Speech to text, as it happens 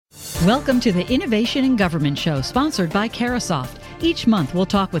Welcome to the Innovation in Government Show, sponsored by Carahsoft. Each month, we'll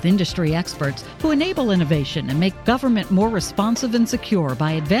talk with industry experts who enable innovation and make government more responsive and secure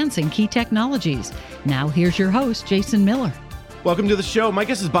by advancing key technologies. Now, here's your host, Jason Miller. Welcome to the show. My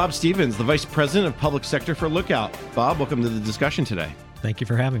guest is Bob Stevens, the Vice President of Public Sector for Lookout. Bob, welcome to the discussion today. Thank you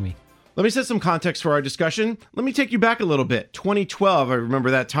for having me. Let me set some context for our discussion. Let me take you back a little bit. 2012, I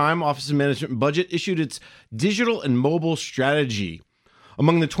remember that time, Office of Management and Budget issued its digital and mobile strategy.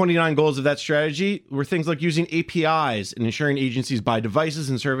 Among the 29 goals of that strategy were things like using APIs and ensuring agencies buy devices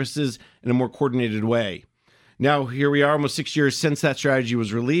and services in a more coordinated way. Now, here we are almost 6 years since that strategy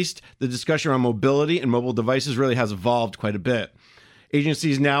was released. The discussion around mobility and mobile devices really has evolved quite a bit.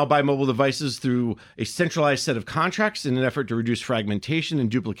 Agencies now buy mobile devices through a centralized set of contracts in an effort to reduce fragmentation and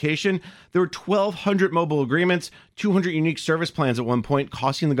duplication. There were 1,200 mobile agreements, 200 unique service plans at one point,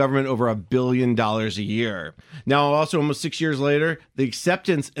 costing the government over $1 billion a year. Now, also almost 6 years later, the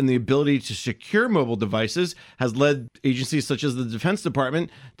acceptance and the ability to secure mobile devices has led agencies such as the Defense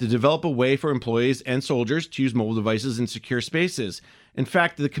Department to develop a way for employees and soldiers to use mobile devices in secure spaces. In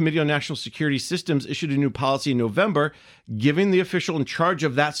fact, the Committee on National Security Systems issued a new policy in November, giving the official in charge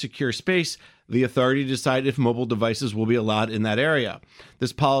of that secure space the authority to decide if mobile devices will be allowed in that area.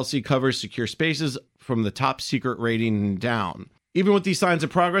 This policy covers secure spaces from the top secret rating down. Even with these signs of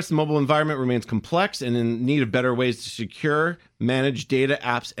progress, the mobile environment remains complex and in need of better ways to secure, manage data,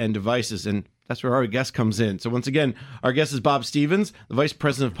 apps, and devices. And that's where our guest comes in. So once again, our guest is Bob Stevens, the Vice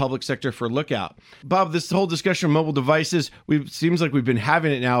President of Public Sector for Lookout. Bob, this whole discussion of mobile devices, seems like we've been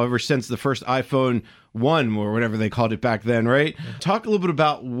having it now ever since the first iPhone 1 or whatever they called it back then, right? Yeah. Talk a little bit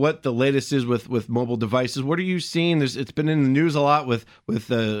about what the latest is with mobile devices. What are you seeing? It's been in the news a lot with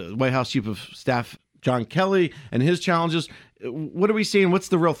the White House Chief of Staff, John Kelly, and his challenges. What are we seeing? What's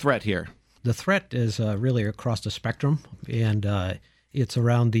the real threat here? The threat is really across the spectrum, and it's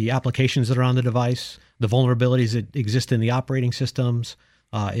around the applications that are on the device, the vulnerabilities that exist in the operating systems.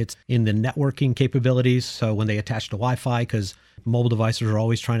 It's in the networking capabilities. So when they attach to Wi-Fi, because mobile devices are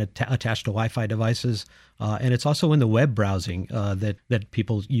always trying to attach to Wi-Fi devices. And it's also in the web browsing that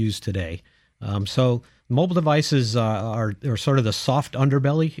people use today. So mobile devices are sort of the soft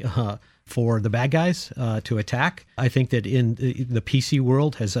underbelly for the bad guys to attack. I think that in the PC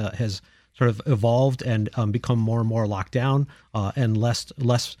world has sort of evolved and become more and more locked down and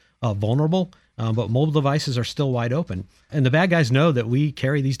less vulnerable. But mobile devices are still wide open. And the bad guys know that we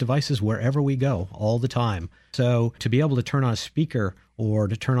carry these devices wherever we go all the time. So to be able to turn on a speaker or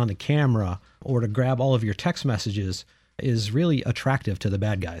to turn on the camera or to grab all of your text messages is really attractive to the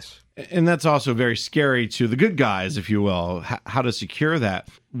bad guys. And that's also very scary to the good guys, if you will, how to secure that.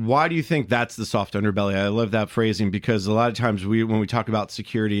 Why do you think that's the soft underbelly? I love that phrasing because a lot of times when we talk about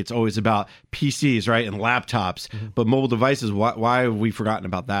security, it's always about PCs, right, and laptops. Mm-hmm. But mobile devices, why have we forgotten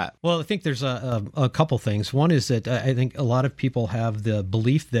about that? Well, I think there's a couple things. One is that I think a lot of people have the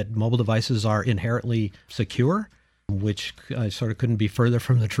belief that mobile devices are inherently secure, which sort of couldn't be further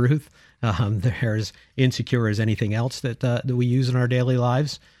from the truth. They're as insecure as anything else that we use in our daily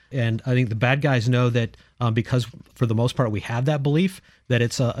lives. And I think the bad guys know that because for the most part we have that belief that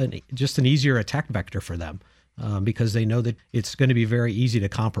it's just an easier attack vector for them because they know that it's going to be very easy to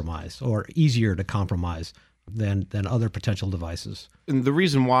compromise or easier to compromise than other potential devices. And the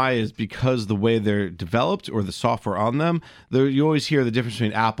reason why is because the way they're developed or the software on them, you always hear the difference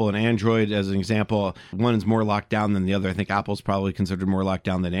between Apple and Android as an example. One is more locked down than the other. I think Apple's probably considered more locked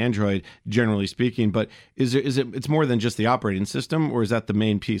down than Android, generally speaking. But it's more than just the operating system, or is that the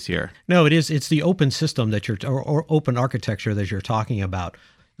main piece here? No, it is. It's the open system or open architecture that you're talking about.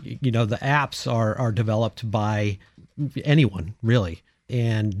 You know, the apps are developed by anyone, really,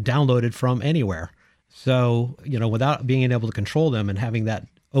 and downloaded from anywhere. So, without being able to control them and having that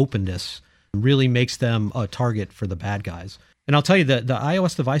openness really makes them a target for the bad guys. And I'll tell you that the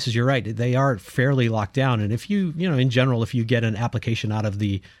iOS devices, you're right, they are fairly locked down. And if you, in general, if you get an application out of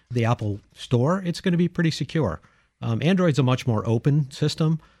the Apple Store, it's going to be pretty secure. Android's a much more open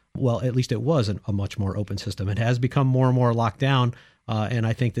system. Well, at least it was a much more open system. It has become more and more locked down. And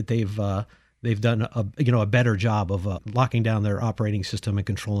I think that they've done a better job of locking down their operating system and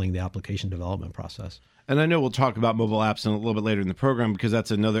controlling the application development process. And I know we'll talk about mobile apps a little bit later in the program because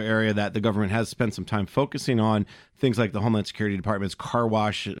that's another area that the government has spent some time focusing on. Things like the Homeland Security Department's car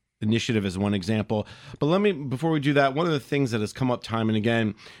wash initiative as one example. But before we do that, one of the things that has come up time and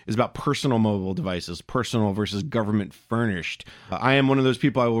again is about personal mobile devices, personal versus government furnished. I am one of those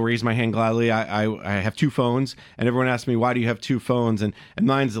people, I will raise my hand gladly. I have 2 phones, and everyone asks me, why do you have 2 phones? And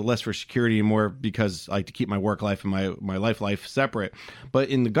mine's less for security and more because I like to keep my work life and my life separate. But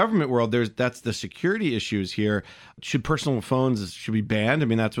in the government world, that's the security issues here. Should personal phones should be banned? I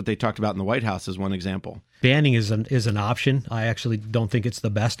mean, that's what they talked about in the White House as one example. Banning is an option. I actually don't think it's the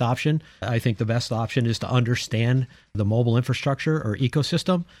best option. I think the best option is to understand the mobile infrastructure or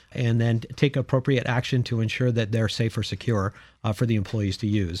ecosystem and then take appropriate action to ensure that they're safe or secure for the employees to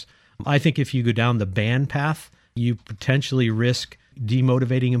use. I think if you go down the ban path, you potentially risk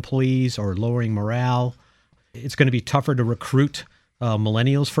demotivating employees or lowering morale. It's going to be tougher to recruit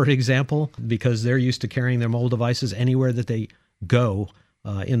millennials, for example, because they're used to carrying their mobile devices anywhere that they go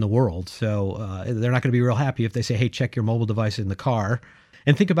in the world. So they're not going to be real happy if they say, hey, check your mobile device in the car.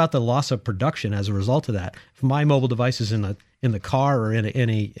 And think about the loss of production as a result of that. If my mobile device is in the car or in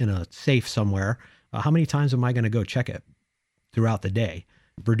a safe somewhere, how many times am I going to go check it throughout the day,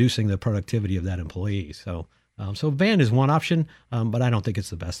 reducing the productivity of that employee? So ban is one option, but I don't think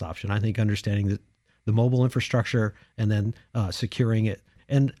it's the best option. I think understanding the mobile infrastructure and then securing it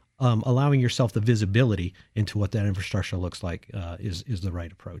and allowing yourself the visibility into what that infrastructure looks like is the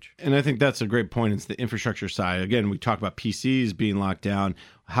right approach. And I think that's a great point. It's the infrastructure side. Again, we talk about PCs being locked down.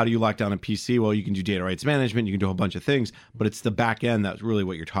 How do you lock down a PC? Well, you can do data rights management. You can do a whole bunch of things, but it's the back end that's really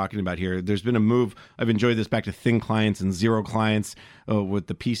what you're talking about here. There's been a move. I've enjoyed this back to thin clients and zero clients with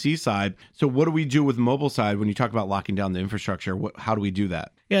the PC side. So what do we do with the mobile side when you talk about locking down the infrastructure? How do we do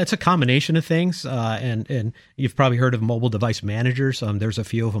that? Yeah, it's a combination of things. And you've probably heard of mobile device managers. There's a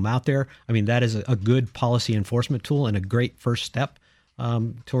few of them out there. I mean, that is a good policy enforcement tool and a great first step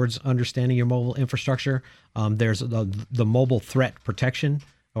towards understanding your mobile infrastructure. There's the mobile threat protection,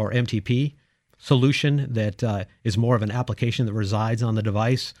 or MTP, solution that is more of an application that resides on the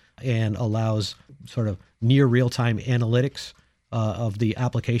device and allows sort of near real-time analytics of the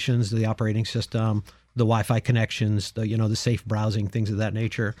applications, the operating system, the Wi-Fi connections, the safe browsing, things of that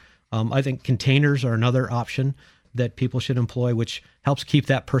nature. I think containers are another option that people should employ, which helps keep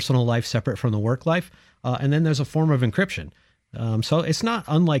that personal life separate from the work life. And then there's a form of encryption. So it's not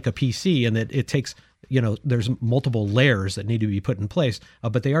unlike a PC in that it takes, there's multiple layers that need to be put in place,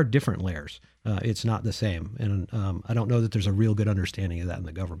 but they are different layers. It's not the same. And I don't know that there's a real good understanding of that in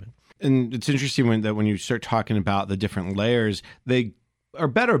the government. And it's interesting when you start talking about the different layers, they are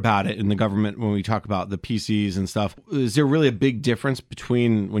better about it in the government when we talk about the PCs and stuff. Is there really a big difference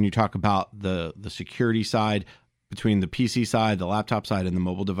between when you talk about the security side, between the PC side, the laptop side, and the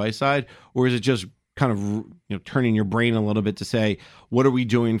mobile device side? Or is it just kind of turning your brain a little bit to say, what are we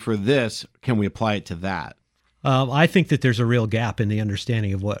doing for this? Can we apply it to that? I think that there's a real gap in the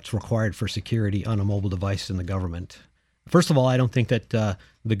understanding of what's required for security on a mobile device in the government. First of all, I don't think that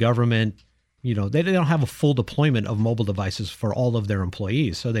the government, they don't have a full deployment of mobile devices for all of their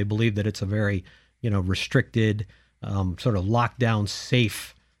employees. So they believe that it's a very, restricted, sort of locked down,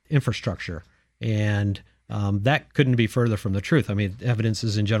 safe infrastructure. And that couldn't be further from the truth. I mean, evidence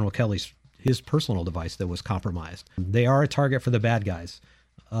is in General Kelly's his personal device that was compromised. They are a target for the bad guys.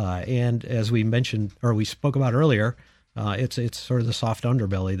 And as we mentioned, or we spoke about earlier, it's sort of the soft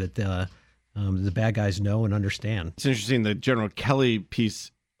underbelly that the bad guys know and understand. It's interesting, the General Kelly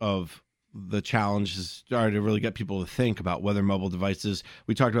piece of the challenge has started to really get people to think about whether mobile devices,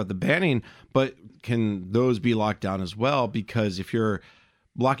 we talked about the banning, but can those be locked down as well? Because if you're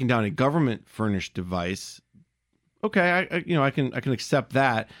locking down a government furnished device, okay, I can accept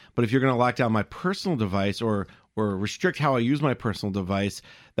that. But if you're going to lock down my personal device or restrict how I use my personal device,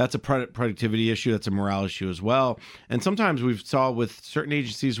 that's a productivity issue. That's a morale issue as well. And sometimes we've saw with certain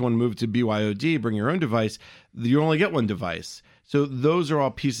agencies, when moved to BYOD, bring your own device, you only get one device. So those are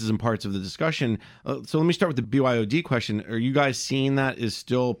all pieces and parts of the discussion. So let me start with the BYOD question. Are you guys seeing that is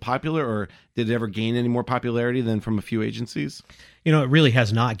still popular, or did it ever gain any more popularity than from a few agencies? It really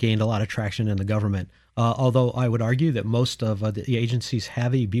has not gained a lot of traction in the government. Although I would argue that most of the agencies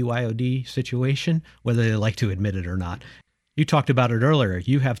have a BYOD situation, whether they like to admit it or not. You talked about it earlier.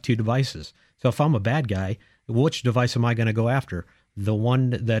 You have 2 devices. So if I'm a bad guy, which device am I going to go after? The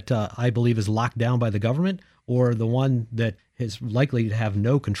one that I believe is locked down by the government, or the one that is likely to have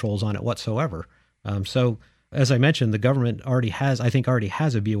no controls on it whatsoever? So as I mentioned, the government already has a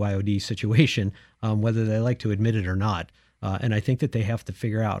BYOD situation, whether they like to admit it or not. And I think that they have to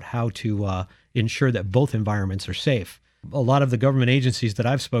figure out how to ensure that both environments are safe. A lot of the government agencies that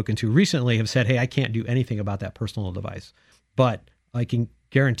I've spoken to recently have said, hey, I can't do anything about that personal device. But I can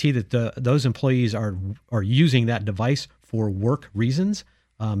guarantee that those employees are using that device for work reasons.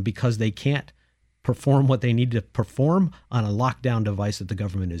 because they can't perform what they need to perform on a lockdown device that the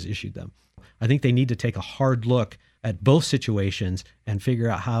government has issued them. I think they need to take a hard look at both situations and figure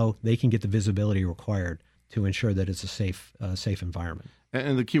out how they can get the visibility required to ensure that it's a safe environment.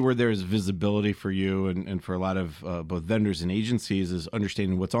 And the key word there is visibility for you and for a lot of both vendors and agencies is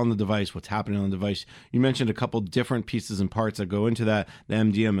understanding what's on the device, what's happening on the device. You mentioned a couple different pieces and parts that go into that. The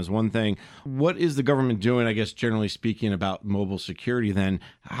MDM is one thing. What is the government doing, I guess, generally speaking, about mobile security then?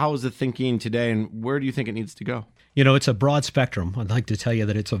 How is the thinking today, and where do you think it needs to go? It's a broad spectrum. I'd like to tell you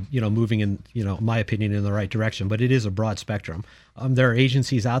that it's moving in, my opinion, in the right direction, but it is a broad spectrum. There are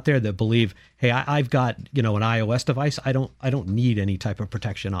agencies out there that believe, hey, I've got, an iOS device. I don't need any type of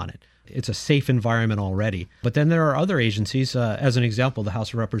protection on it. It's a safe environment already. But then there are other agencies, as an example, the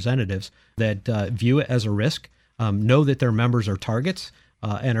House of Representatives, that view it as a risk, know that their members are targets,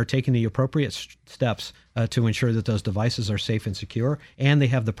 and are taking the appropriate steps to ensure that those devices are safe and secure, and they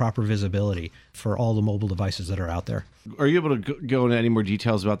have the proper visibility for all the mobile devices that are out there. Are you able to go into any more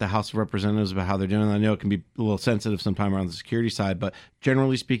details about the House of Representatives, about how they're doing? I know it can be a little sensitive sometime around the security side, but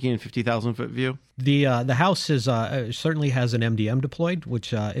generally speaking, in 50,000-foot view? The House is certainly has an MDM deployed,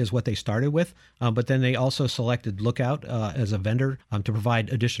 which is what they started with, but then they also selected Lookout as a vendor to provide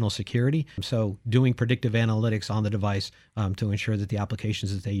additional security. So doing predictive analytics on the device to ensure that the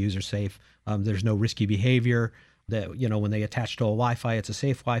applications that they use are safe. There's no risky behavior. That when they attach to a Wi-Fi, it's a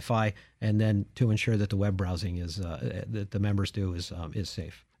safe Wi-Fi, and then to ensure that the web browsing is that the members do is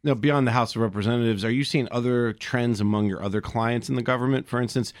safe. Now, beyond the House of Representatives, are you seeing other trends among your other clients in the government? For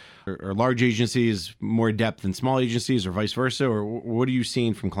instance, are large agencies more adept than small agencies, or vice versa? Or what are you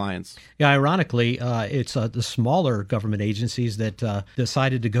seeing from clients? Yeah, ironically, it's the smaller government agencies that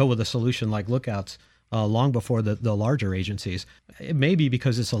decided to go with a solution like Lookouts long before the larger agencies. It may be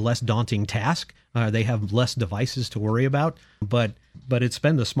because it's a less daunting task. They have less devices to worry about, but it's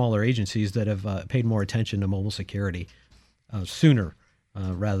been the smaller agencies that have paid more attention to mobile security sooner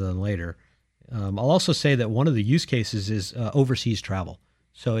rather than later. I'll also say that one of the use cases is overseas travel.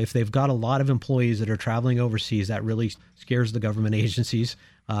 So if they've got a lot of employees that are traveling overseas, that really scares the government agencies,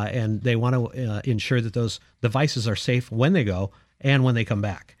 and they want to ensure that those devices are safe when they go and when they come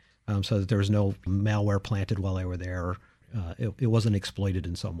back. So that there was no malware planted while they were there, or it wasn't exploited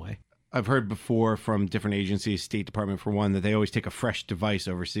in some way. I've heard before from different agencies, State Department for one, that they always take a fresh device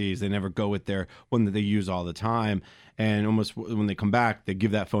overseas. They never go with their one that they use all the time. And almost when they come back, they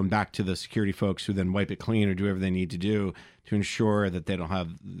give that phone back to the security folks who then wipe it clean or do whatever they need to do to ensure that they don't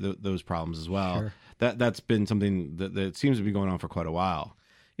have those problems as well. Sure. That's been something that seems to be going on for quite a while.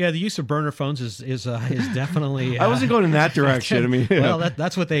 Yeah, the use of burner phones is definitely. I wasn't going in that direction. I mean, well,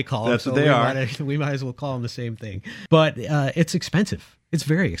 that's what they call them. That's what they are. We might as well call them the same thing. But it's expensive. It's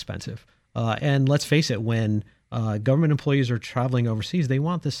very expensive. And let's face it, when government employees are traveling overseas, they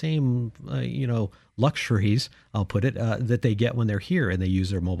want the same, luxuries, I'll put it, that they get when they're here and they use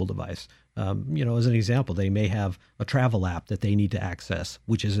their mobile device. As an example, they may have a travel app that they need to access,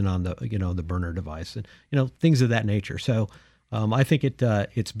 which isn't on the burner device, and things of that nature. So. I think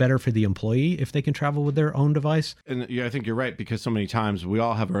it's better for the employee if they can travel with their own device. And yeah, I think you're right, because so many times we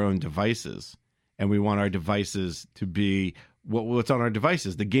all have our own devices, and we want our devices to be what's on our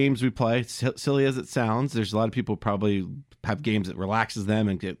devices. The games we play, silly as it sounds, there's a lot of people probably have games that relaxes them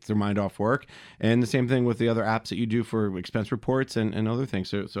and gets their mind off work. And the same thing with the other apps that you do for expense reports and other things.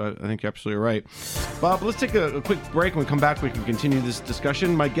 So I think you're absolutely right. Bob, let's take a quick break. When we come back, we can continue this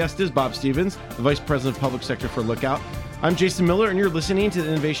discussion. My guest is Bob Stevens, the Vice President of Public Sector for Lookout. I'm Jason Miller, and you're listening to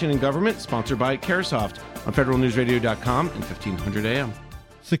Innovation in Government, sponsored by Carahsoft on federalnewsradio.com and 1500 AM.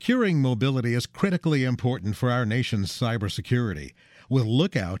 Securing mobility is critically important for our nation's cybersecurity. With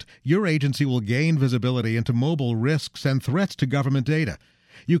Lookout, your agency will gain visibility into mobile risks and threats to government data.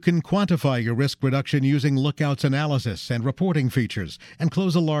 You can quantify your risk reduction using Lookout's analysis and reporting features and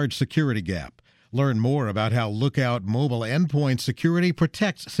close a large security gap. Learn more about how Lookout mobile endpoint security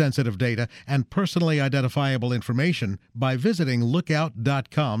protects sensitive data and personally identifiable information by visiting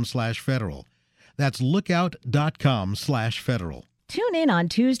lookout.com/federal. That's lookout.com/federal. Tune in on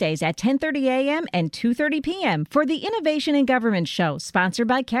Tuesdays at 10:30 a.m. and 2:30 p.m. for the Innovation in Government Show, sponsored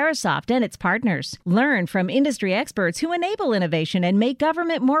by Carahsoft and its partners. Learn from industry experts who enable innovation and make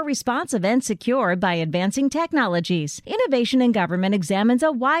government more responsive and secure by advancing technologies. Innovation in Government examines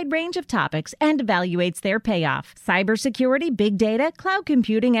a wide range of topics and evaluates their payoff. Cybersecurity, big data, cloud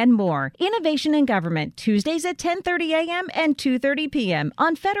computing, and more. Innovation in Government, Tuesdays at 10:30 a.m. and 2:30 p.m.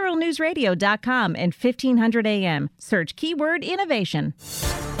 on federalnewsradio.com and 1500 a.m. Search keyword innovation.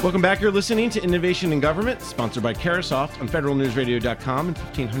 Welcome back. You're listening to Innovation in Government, sponsored by Carahsoft on federalnewsradio.com and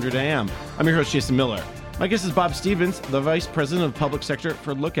 1500 AM. I'm your host, Jason Miller. My guest is Bob Stevens, the Vice President of Public Sector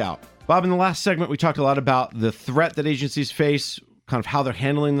for Lookout. Bob, in the last segment, we talked a lot about the threat that agencies face, kind of how they're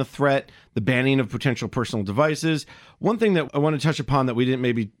handling the threat, the banning of potential personal devices. One thing that I want to touch upon that we didn't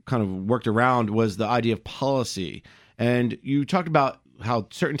maybe kind of worked around was the idea of policy. And you talked about how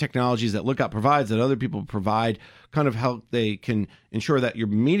certain technologies that Lookout provides, that other people provide, kind of how they can ensure that you're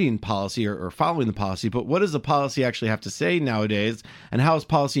meeting policy or following the policy. But what does the policy actually have to say nowadays? And how does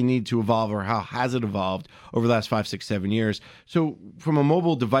policy need to evolve, or how has it evolved over the last 5, 6, 7 years? So from a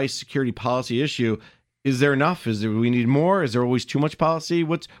mobile device security policy issue, is there enough? We need more? Is there always too much policy?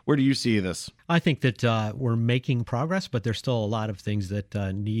 Where do you see this? I think that we're making progress, but there's still a lot of things that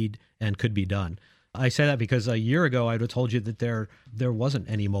need and could be done. I say that because a year ago, I would have told you that there wasn't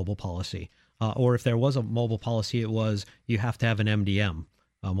any mobile policy. Or if there was a mobile policy, it was you have to have an MDM,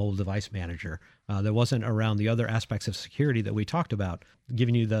 a mobile device manager. There wasn't around the other aspects of security that we talked about,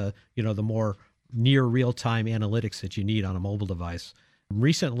 giving you the more near real-time analytics that you need on a mobile device.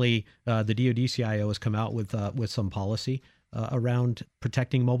 Recently, the DoD CIO has come out with some policy around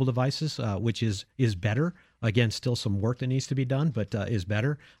protecting mobile devices, which is better. Again, still some work that needs to be done, but is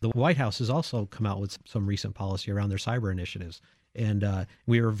better. The White House has also come out with some recent policy around their cyber initiatives. And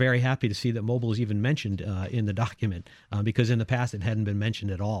we were very happy to see that mobile is even mentioned in the document because in the past it hadn't been mentioned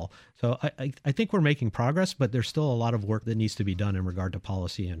at all. So I think we're making progress, but there's still a lot of work that needs to be done in regard to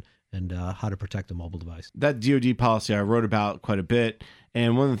policy and how to protect the mobile device. That DoD policy I wrote about quite a bit.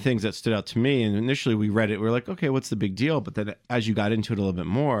 And one of the things that stood out to me, and initially we read it, we were like, okay, what's the big deal? But then as you got into it a little bit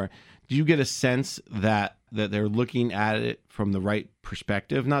more, do you get a sense that they're looking at it from the right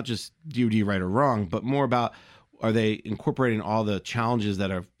perspective, not just DoD right or wrong, but more about, are they incorporating all the challenges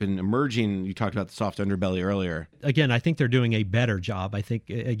that have been emerging? You talked about the soft underbelly earlier. Again, I think they're doing a better job. I think,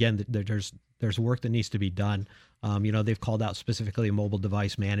 again, there's work that needs to be done. They've called out specifically mobile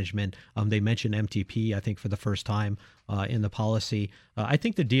device management. They mentioned MTP, I think, for the first time in the policy. I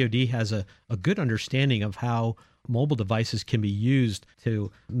think the DoD has a good understanding of how mobile devices can be used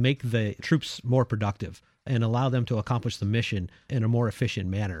to make the troops more productive and allow them to accomplish the mission in a more efficient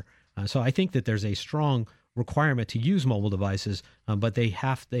manner. So I think that there's a strong requirement to use mobile devices, but they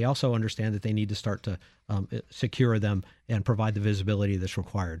also understand that they need to start to secure them and provide the visibility that's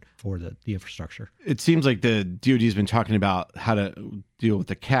required for the infrastructure. It seems like the DoD has been talking about how to deal with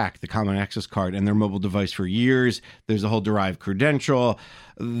the CAC, the Common Access Card, and their mobile device for years. There's a whole derived credential.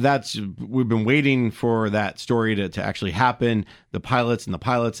 We've been waiting for that story to actually happen. The pilots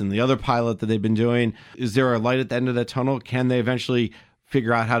and the other pilot that they've been doing. Is there a light at the end of that tunnel? Can they eventually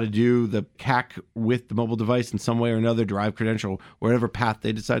figure out how to do the CAC with the mobile device in some way or another, derived credential, whatever path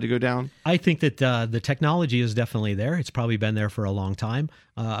they decide to go down? I think that the technology is definitely there. It's probably been there for a long time.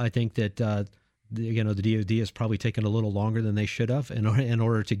 I think that the DoD has probably taken a little longer than they should have in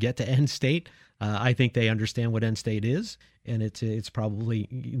order to get to end state. I think they understand what end state is, and it's probably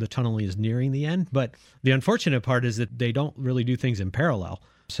the tunneling is nearing the end. But the unfortunate part is that they don't really do things in parallel.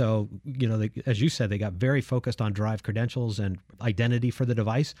 So, as you said, they got very focused on derived credentials and identity for the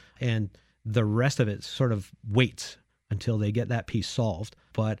device, and the rest of it sort of waits until they get that piece solved.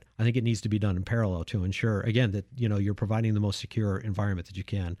 But I think it needs to be done in parallel to ensure, again, that you're providing the most secure environment that you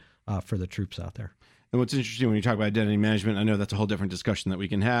can for the troops out there. And what's interesting when you talk about identity management, I know that's a whole different discussion that we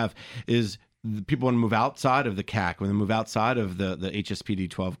can have, is people want to move outside of the CAC, when they move outside of the HSPD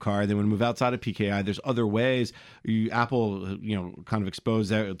 12 card, they want to move outside of PKI. There's other ways. Apple, kind of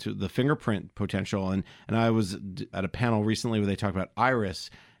exposed that to the fingerprint potential. And I was at a panel recently where they talked about iris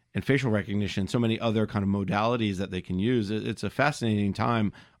and facial recognition, so many other kind of modalities that they can use. It's a fascinating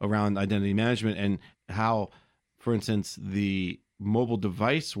time around identity management and how, for instance, the mobile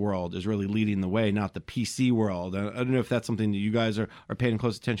device world is really leading the way, not the PC world. I don't know if that's something that you guys are paying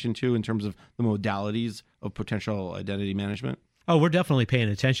close attention to in terms of the modalities of potential identity management. Oh, we're definitely paying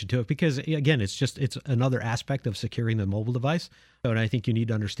attention to it because, again, it's another aspect of securing the mobile device. And I think you need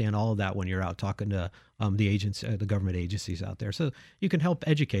to understand all of that when you're out talking to the government agencies out there. So you can help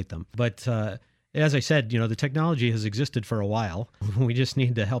educate them. But as I said, the technology has existed for a while. We just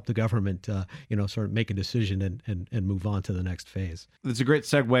need to help the government, sort of make a decision and move on to the next phase. It's a great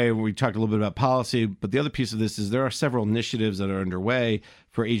segue. We talked a little bit about policy, but the other piece of this is there are several initiatives that are underway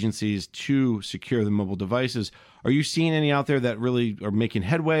for agencies to secure the mobile devices. Are you seeing any out there that really are making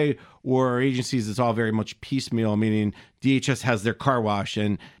headway, or are agencies it's all very much piecemeal, meaning DHS has their car wash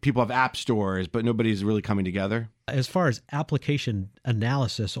and people have app stores, but nobody's really coming together? As far as application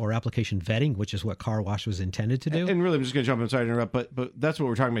analysis or application vetting, which is what car wash was intended to do. And really, I'm just going to jump in, sorry to interrupt, but that's what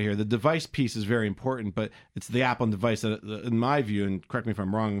we're talking about here. The device piece is very important, but it's the app on device that, in my view, and correct me if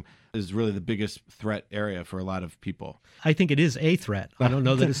I'm wrong, is really the biggest threat area for a lot of people. I think it is a threat. I don't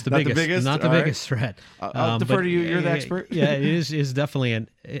know that it's the biggest. Not the biggest threat. I'll defer to you. You're the expert. Yeah, it is definitely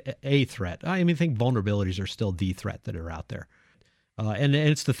a threat. I mean, I think vulnerabilities are still the threat that are out there. And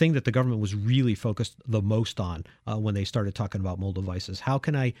it's the thing that the government was really focused the most on when they started talking about mobile devices. How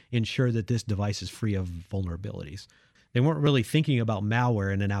can I ensure that this device is free of vulnerabilities? They weren't really thinking about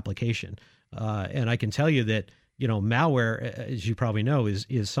malware in an application. And I can tell you that, malware, as you probably know,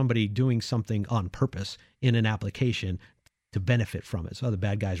 is somebody doing something on purpose in an application to benefit from it. So the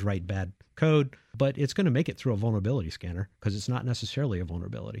bad guys write bad code, but it's going to make it through a vulnerability scanner because it's not necessarily a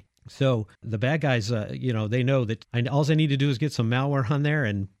vulnerability. So the bad guys, they know that all I need to do is get some malware on there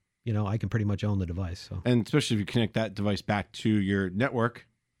and, I can pretty much own the device. So. And especially if you connect that device back to your network,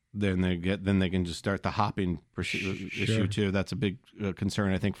 then they can just start the hopping issue too. That's a big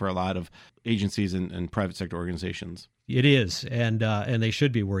concern, I think, for a lot of agencies and private sector organizations. It is, and they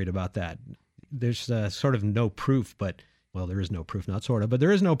should be worried about that. There's sort of no proof, well, there is no proof, not sort of, but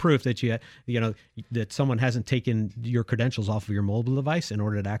there is no proof that that someone hasn't taken your credentials off of your mobile device in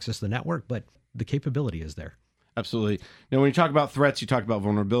order to access the network, but the capability is there. Absolutely. Now, when you talk about threats, you talk about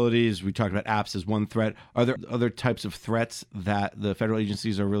vulnerabilities. We talked about apps as one threat. Are there other types of threats that the federal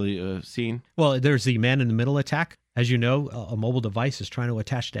agencies are really seeing? Well, there's the man-in-the-middle attack. As you know, a mobile device is trying to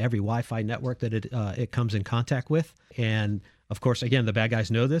attach to every Wi-Fi network that it comes in contact with. And, of course, again, the bad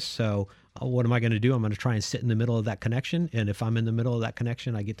guys know this. So what am I going to do? I'm going to try and sit in the middle of that connection. And if I'm in the middle of that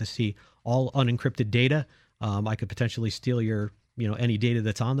connection, I get to see all unencrypted data. I could potentially steal your, any data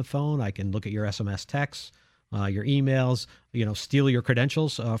that's on the phone. I can look at your SMS texts. Your emails, steal your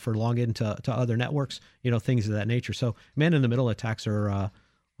credentials for login to other networks, things of that nature. So man-in-the-middle attacks are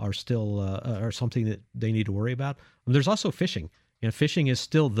still are something that they need to worry about. And there's also phishing. Phishing is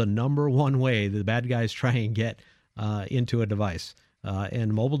still the number one way the bad guys try and get into a device.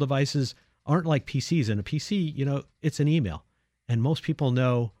 And mobile devices aren't like PCs. And a PC, it's an email. And most people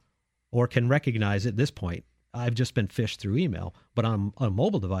know or can recognize at this point, I've just been phished through email. But on a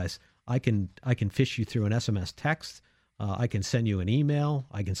mobile device, I can phish you through an SMS text. I can send you an email.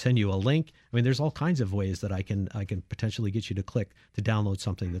 I can send you a link. I mean, there's all kinds of ways that I can potentially get you to click to download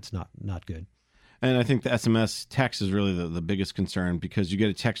something that's not good. And I think the SMS text is really the biggest concern, because you get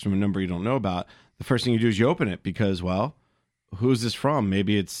a text from a number you don't know about. The first thing you do is you open it because, well, who's this from?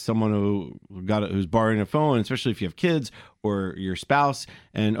 Maybe it's someone who's borrowing a phone, especially if you have kids or your spouse,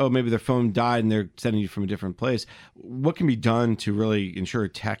 and maybe their phone died and they're sending you from a different place. What can be done to really ensure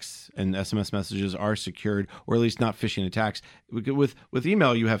texts and SMS messages are secured, or at least not phishing attacks? With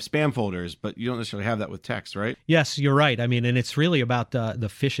email, you have spam folders, but you don't necessarily have that with text, right? Yes, you're right. I mean, and it's really about the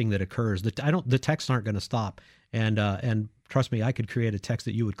phishing that occurs. The texts aren't going to stop, and trust me, I could create a text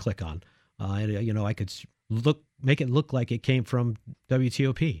that you would click on. I could make it look like it came from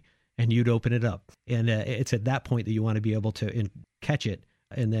WTOP, and you'd open it up. And it's at that point that you want to be able to catch it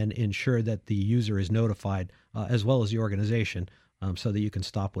and then ensure that the user is notified, as well as the organization, so that you can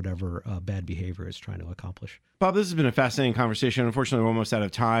stop whatever bad behavior is trying to accomplish. Bob, this has been a fascinating conversation. Unfortunately, we're almost out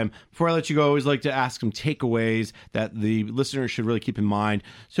of time. Before I let you go, I always like to ask some takeaways that the listeners should really keep in mind.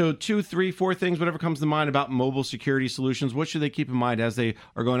 So 2, 3, 4 things, whatever comes to mind about mobile security solutions, what should they keep in mind as they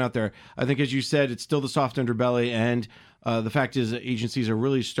are going out there? I think, as you said, it's still the soft underbelly, and the fact is that agencies are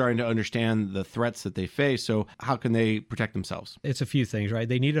really starting to understand the threats that they face. So how can they protect themselves? It's a few things, right?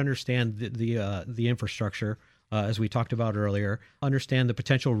 They need to understand the infrastructure, as we talked about earlier, understand the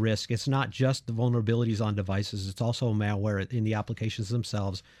potential risk. It's not just the vulnerabilities on devices. It's also malware in the applications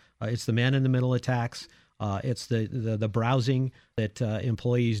themselves. It's the man-in-the-middle attacks. It's the browsing that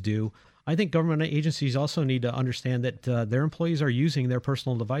employees do. I think government agencies also need to understand that their employees are using their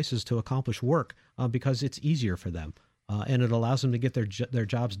personal devices to accomplish work because it's easier for them. And it allows them to get their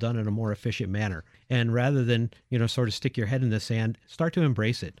jobs done in a more efficient manner. And rather than, sort of stick your head in the sand, start to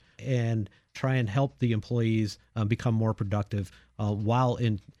embrace it and try and help the employees become more productive while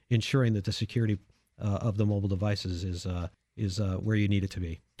ensuring that the security of the mobile devices is where you need it to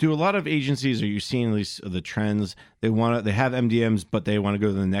be. Do a lot of agencies, are you seeing at least the trends, they have MDMs, but they want to go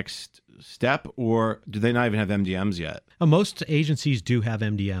to the next step, or do they not even have MDMs yet? Most agencies do have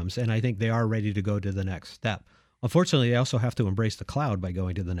MDMs, and I think they are ready to go to the next step. Unfortunately, they also have to embrace the cloud by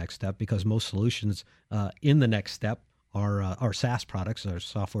going to the next step, because most solutions in the next step are SaaS products, or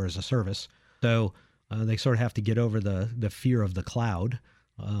software as a service. So they sort of have to get over the fear of the cloud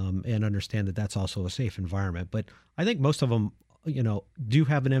and understand that that's also a safe environment. But I think most of them, do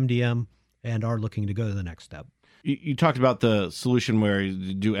have an MDM and are looking to go to the next step. You talked about the solution where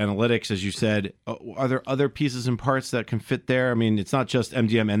you do analytics, as you said. Are there other pieces and parts that can fit there? I mean, it's not just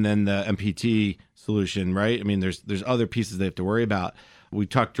MDM and then the MPT solution, right? I mean, there's other pieces they have to worry about. We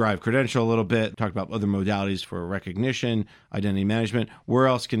talked Drive Credential a little bit, talked about other modalities for recognition, identity management. Where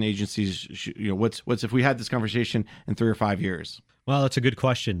else can agencies, what's if we had this conversation in 3 or 5 years? Well, that's a good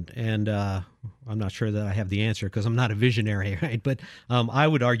question, and I'm not sure that I have the answer because I'm not a visionary, right? But I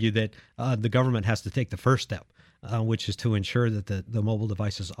would argue that the government has to take the first step, which is to ensure that the mobile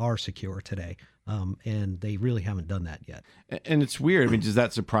devices are secure today, and they really haven't done that yet. And it's weird. I mean, does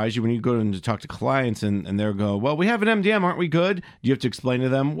that surprise you when you go in to talk to clients and they'll go, well, we have an MDM, aren't we good? Do you have to explain to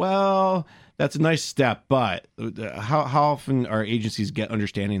them, well, that's a nice step, but how often are agencies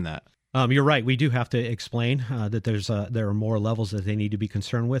understanding that? You're right. We do have to explain that there are more levels that they need to be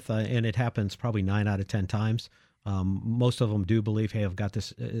concerned with, and it happens probably 9 out of 10 times. Most of them do believe, hey, I've got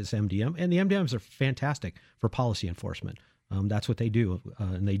this MDM, and the MDMs are fantastic for policy enforcement. That's what they do,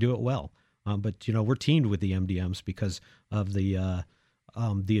 and they do it well. But we're teamed with the MDMs because of the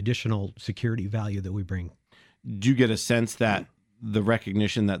additional security value that we bring. Do you get a sense that the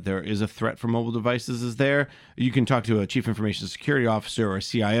recognition that there is a threat for mobile devices is there? You can talk to a chief information security officer or a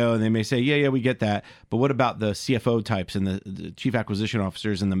CIO, and they may say, yeah, we get that. But what about the CFO types and the chief acquisition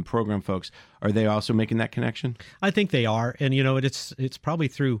officers and the program folks? Are they also making that connection? I think they are. And, it's probably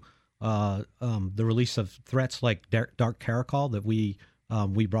through the release of threats like Dark Caracol that we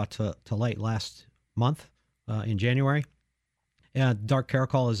brought to light last month in January. Dark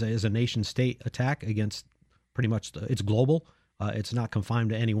Caracol is a nation state attack against pretty much it's global. It's not confined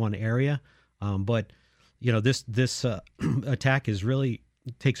to any one area, but this attack is really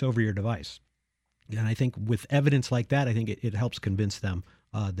takes over your device, and I think with evidence like that, I think it helps convince them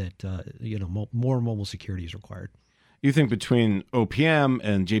that more mobile security is required. You think between OPM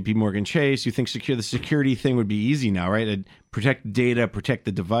and JP Morgan Chase, you think the security thing would be easy now, right? And protect data, protect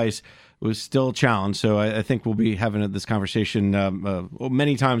the device. It was still a challenge. So I think we'll be having this conversation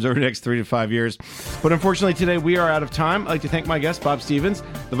many times over the next 3 to 5 years. But unfortunately, today we are out of time. I'd like to thank my guest, Bob Stevens,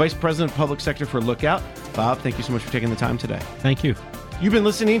 the Vice President of Public Sector for Lookout. Bob, thank you so much for taking the time today. Thank you. You've been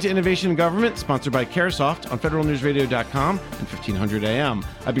listening to Innovation in Government, sponsored by Carahsoft on federalnewsradio.com and 1500 AM.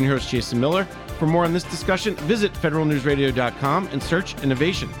 I've been your host, Jason Miller. For more on this discussion, visit federalnewsradio.com and search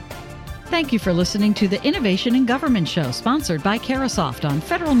innovation. Thank you for listening to the Innovation in Government Show, sponsored by Carahsoft on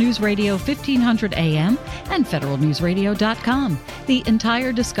Federal News Radio 1500 AM and federalnewsradio.com. The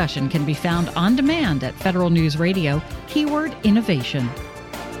entire discussion can be found on demand at Federal News Radio, keyword innovation.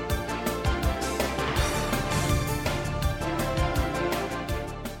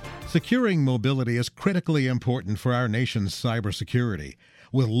 Securing mobility is critically important for our nation's cybersecurity.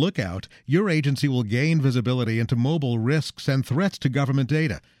 With Lookout, your agency will gain visibility into mobile risks and threats to government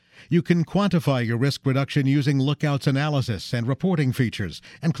data. You can quantify your risk reduction using Lookout's analysis and reporting features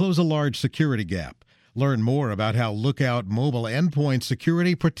and close a large security gap. Learn more about how Lookout mobile endpoint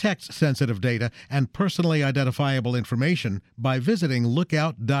security protects sensitive data and personally identifiable information by visiting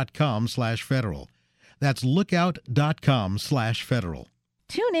lookout.com/federal. That's lookout.com/federal.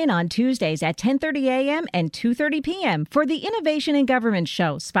 Tune in on Tuesdays at 10:30 a.m. and 2:30 p.m. for the Innovation in Government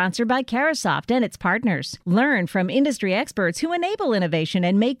Show, sponsored by Carahsoft and its partners. Learn from industry experts who enable innovation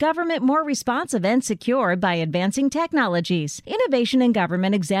and make government more responsive and secure by advancing technologies. Innovation in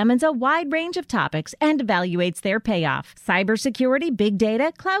Government examines a wide range of topics and evaluates their payoff. Cybersecurity, big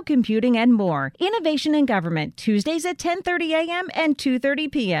data, cloud computing, and more. Innovation in Government, Tuesdays at 10:30 a.m. and 2:30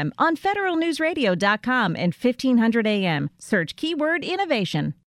 p.m. on federalnewsradio.com and 1500 a.m. Search keyword innovation.